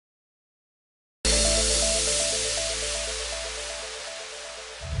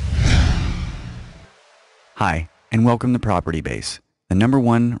Hi, and welcome to Propertybase, the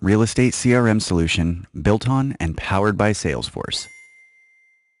 #1 real estate CRM solution built on and powered by Salesforce.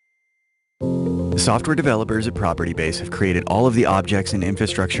 The software developers at Propertybase have created all of the objects and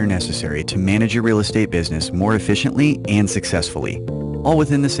infrastructure necessary to manage your real estate business more efficiently and successfully, all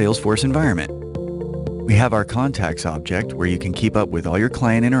within the Salesforce environment. We have our contacts object where you can keep up with all your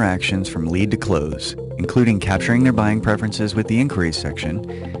client interactions from lead to close, including capturing their buying preferences with the inquiries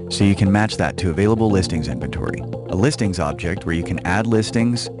section, so you can match that to available listings inventory. A listings object where you can add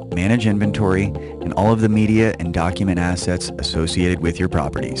listings, manage inventory, and all of the media and document assets associated with your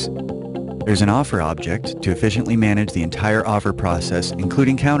properties. There's an offer object to efficiently manage the entire offer process,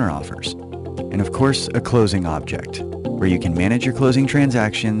 including counteroffers. And of course, a closing object, where you can manage your closing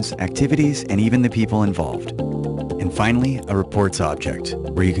transactions, activities, and even the people involved. And finally, a reports object,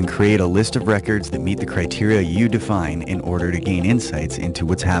 where you can create a list of records that meet the criteria you define in order to gain insights into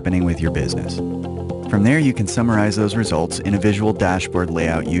what's happening with your business. From there, you can summarize those results in a visual dashboard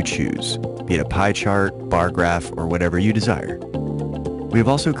layout you choose, be it a pie chart, bar graph, or whatever you desire. We have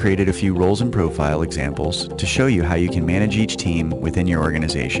also created a few roles and profile examples to show you how you can manage each team within your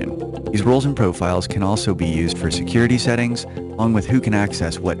organization. These roles and profiles can also be used for security settings, along with who can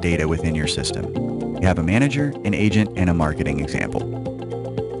access what data within your system. You have a manager, an agent, and a marketing example.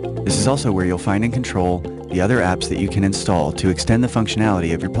 This is also where you'll find and control the other apps that you can install to extend the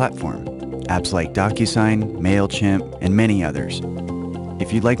functionality of your platform. Apps like DocuSign, MailChimp, and many others.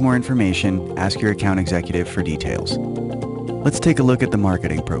 If you'd like more information, ask your account executive for details. Let's take a look at the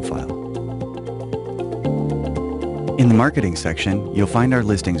marketing profile. In the marketing section, you'll find our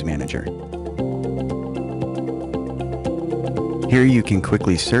listings manager. Here you can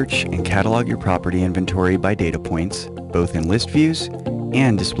quickly search and catalog your property inventory by data points, both in list views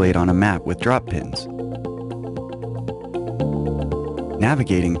and displayed on a map with drop pins.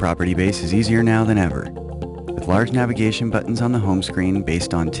 Navigating Propertybase is easier now than ever, with large navigation buttons on the home screen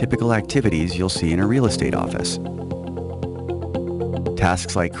based on typical activities you'll see in a real estate office.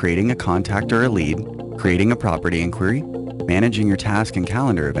 Tasks like creating a contact or a lead, creating a property inquiry, managing your task and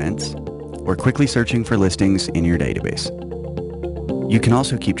calendar events, or quickly searching for listings in your database. You can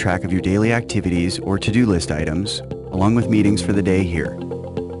also keep track of your daily activities or to-do list items, along with meetings for the day here.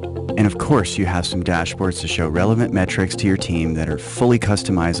 And of course, you have some dashboards to show relevant metrics to your team that are fully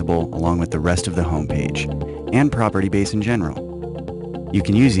customizable along with the rest of the homepage, and Propertybase in general. You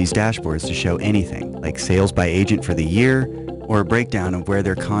can use these dashboards to show anything, like sales by agent for the year, or a breakdown of where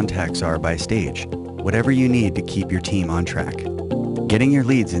their contacts are by stage, whatever you need to keep your team on track. Getting your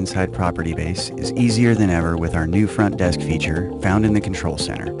leads inside Propertybase is easier than ever with our new front desk feature found in the control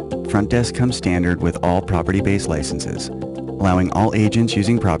center. Front desk comes standard with all Propertybase licenses, allowing all agents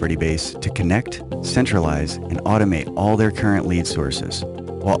using Propertybase to connect, centralize, and automate all their current lead sources,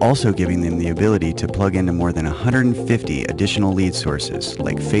 while also giving them the ability to plug into more than 150 additional lead sources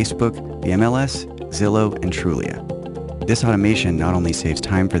like Facebook, the MLS, Zillow, and Trulia. This automation not only saves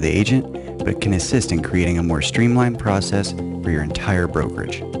time for the agent, but can assist in creating a more streamlined process for your entire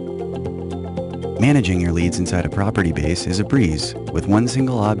brokerage. Managing your leads inside a Propertybase is a breeze, with one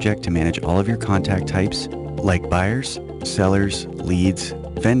single object to manage all of your contact types, like buyers, sellers, leads,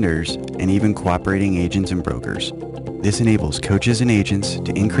 vendors, and even cooperating agents and brokers. This enables coaches and agents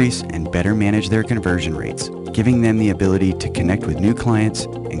to increase and better manage their conversion rates, giving them the ability to connect with new clients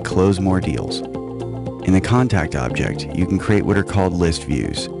and close more deals. In the contact object, you can create what are called list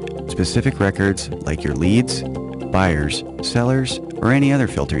views, specific records like your leads, buyers, sellers, or any other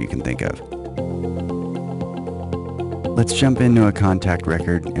filter you can think of. Let's jump into a contact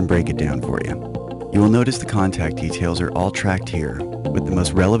record and break it down for you. You will notice the contact details are all tracked here, with the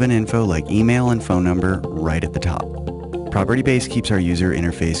most relevant info like email and phone number right at the top. Propertybase keeps our user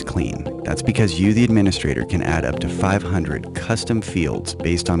interface clean. That's because you, the administrator, can add up to 500 custom fields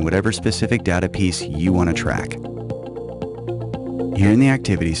based on whatever specific data piece you want to track. Here in the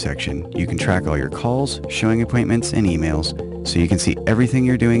activities section, you can track all your calls, showing appointments, and emails, so you can see everything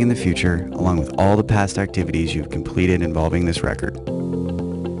you're doing in the future, along with all the past activities you've completed involving this record.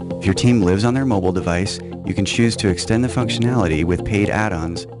 If your team lives on their mobile device, you can choose to extend the functionality with paid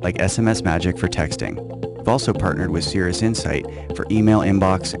add-ons like SMS Magic for texting. We've also partnered with Cirrus Insight for email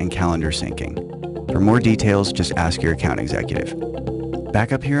inbox and calendar syncing. For more details, just ask your account executive.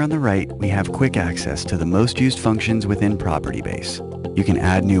 Back up here on the right, we have quick access to the most used functions within Propertybase. You can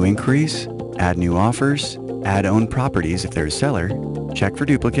add new inquiries, add new offers, add owned properties if there's a seller, check for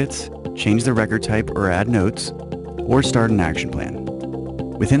duplicates, change the record type or add notes, or start an action plan.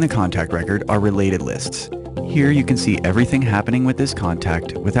 Within the contact record are related lists. Here you can see everything happening with this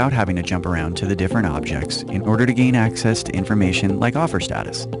contact without having to jump around to the different objects in order to gain access to information like offer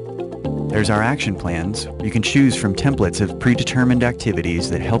status. There's our action plans. You can choose from templates of predetermined activities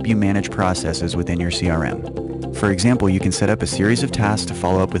that help you manage processes within your CRM. For example, you can set up a series of tasks to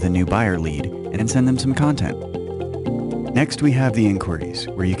follow up with a new buyer lead and send them some content. Next, we have the inquiries,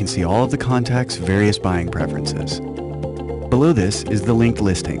 where you can see all of the contacts' various buying preferences. Below this is the linked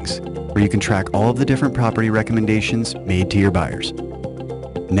listings, where you can track all of the different property recommendations made to your buyers.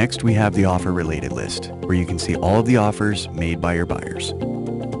 Next, we have the offer-related list, where you can see all of the offers made by your buyers.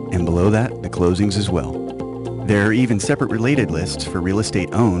 And below that, the closings as well. There are even separate related lists for real estate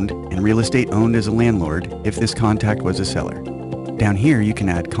owned and real estate owned as a landlord if this contact was a seller. Down here, you can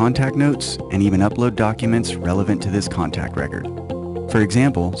add contact notes and even upload documents relevant to this contact record. For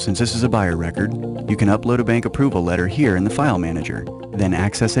example, since this is a buyer record, you can upload a bank approval letter here in the file manager, then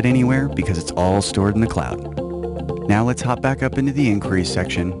access it anywhere because it's all stored in the cloud. Now let's hop back up into the inquiries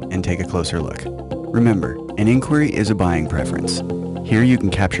section and take a closer look. Remember, an inquiry is a buying preference. Here you can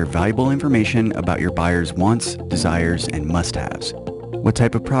capture valuable information about your buyer's wants, desires, and must-haves. What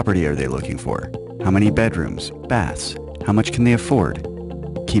type of property are they looking for? How many bedrooms, baths? How much can they afford?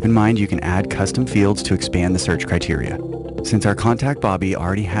 Keep in mind you can add custom fields to expand the search criteria. Since our contact Bobby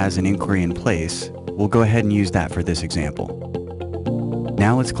already has an inquiry in place, we'll go ahead and use that for this example.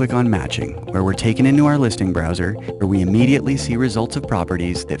 Now let's click on Matching, where we're taken into our listing browser, where we immediately see results of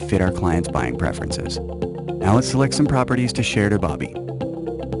properties that fit our client's buying preferences. Now let's select some properties to share to Bobby.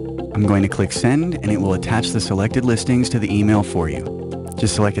 I'm going to click Send, and it will attach the selected listings to the email for you.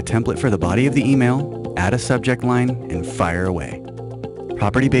 Just select a template for the body of the email, add a subject line, and fire away.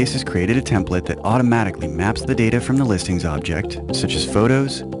 Propertybase has created a template that automatically maps the data from the listings object, such as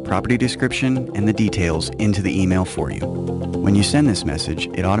photos, property description, and the details into the email for you. When you send this message,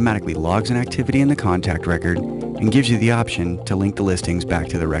 it automatically logs an activity in the contact record and gives you the option to link the listings back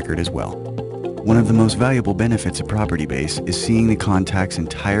to the record as well. One of the most valuable benefits of Propertybase is seeing the contact's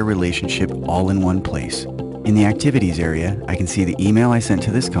entire relationship all in one place. In the Activities area, I can see the email I sent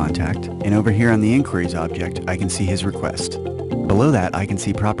to this contact, and over here on the Inquiries object, I can see his request. Below that, I can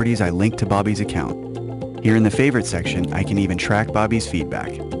see properties I linked to Bobby's account. Here in the Favorites section, I can even track Bobby's feedback.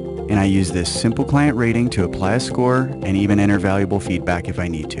 And I use this simple client rating to apply a score and even enter valuable feedback if I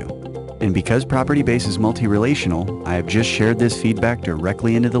need to. And because Propertybase is multi-relational, I have just shared this feedback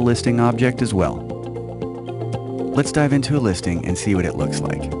directly into the listing object as well. Let's dive into a listing and see what it looks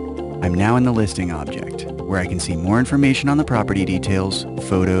like. I'm now in the listing object, where I can see more information on the property details,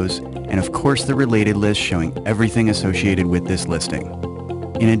 photos, and of course the related list showing everything associated with this listing.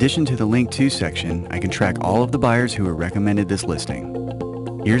 In addition to the Link To section, I can track all of the buyers who were recommended this listing.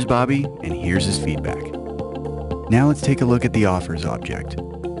 Here's Bobby, and here's his feedback. Now let's take a look at the Offers object.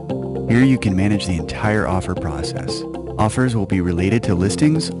 Here you can manage the entire offer process. Offers will be related to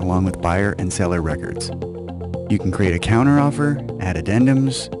listings along with buyer and seller records. You can create a counteroffer, add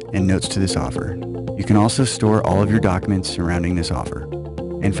addendums, and notes to this offer. You can also store all of your documents surrounding this offer.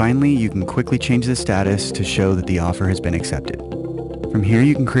 And finally, you can quickly change the status to show that the offer has been accepted. From here,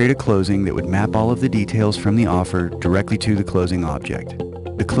 you can create a closing that would map all of the details from the offer directly to the closing object.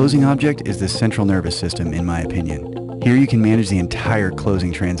 The closing object is the central nervous system, in my opinion. Here you can manage the entire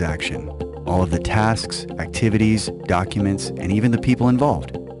closing transaction, all of the tasks, activities, documents, and even the people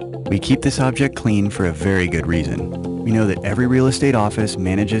involved. We keep this object clean for a very good reason. We know that every real estate office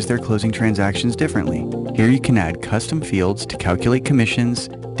manages their closing transactions differently. Here you can add custom fields to calculate commissions,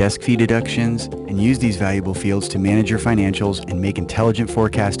 desk fee deductions, and use these valuable fields to manage your financials and make intelligent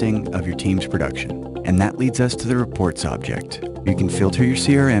forecasting of your team's production. And that leads us to the Reports object. You can filter your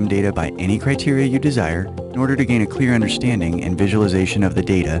CRM data by any criteria you desire in order to gain a clear understanding and visualization of the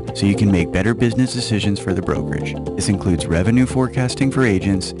data so you can make better business decisions for the brokerage. This includes revenue forecasting for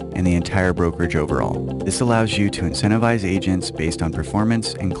agents and the entire brokerage overall. This allows you to incentivize agents based on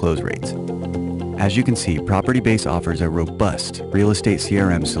performance and close rates. As you can see, Propertybase offers a robust real estate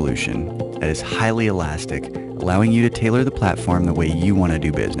CRM solution that is highly elastic, allowing you to tailor the platform the way you want to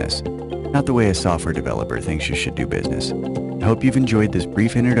do business, not the way a software developer thinks you should do business. I hope you've enjoyed this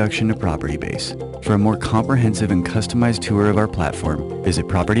brief introduction to Propertybase. For a more comprehensive and customized tour of our platform, visit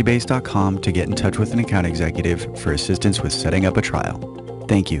propertybase.com to get in touch with an account executive for assistance with setting up a trial.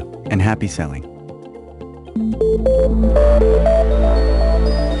 Thank you, and happy selling.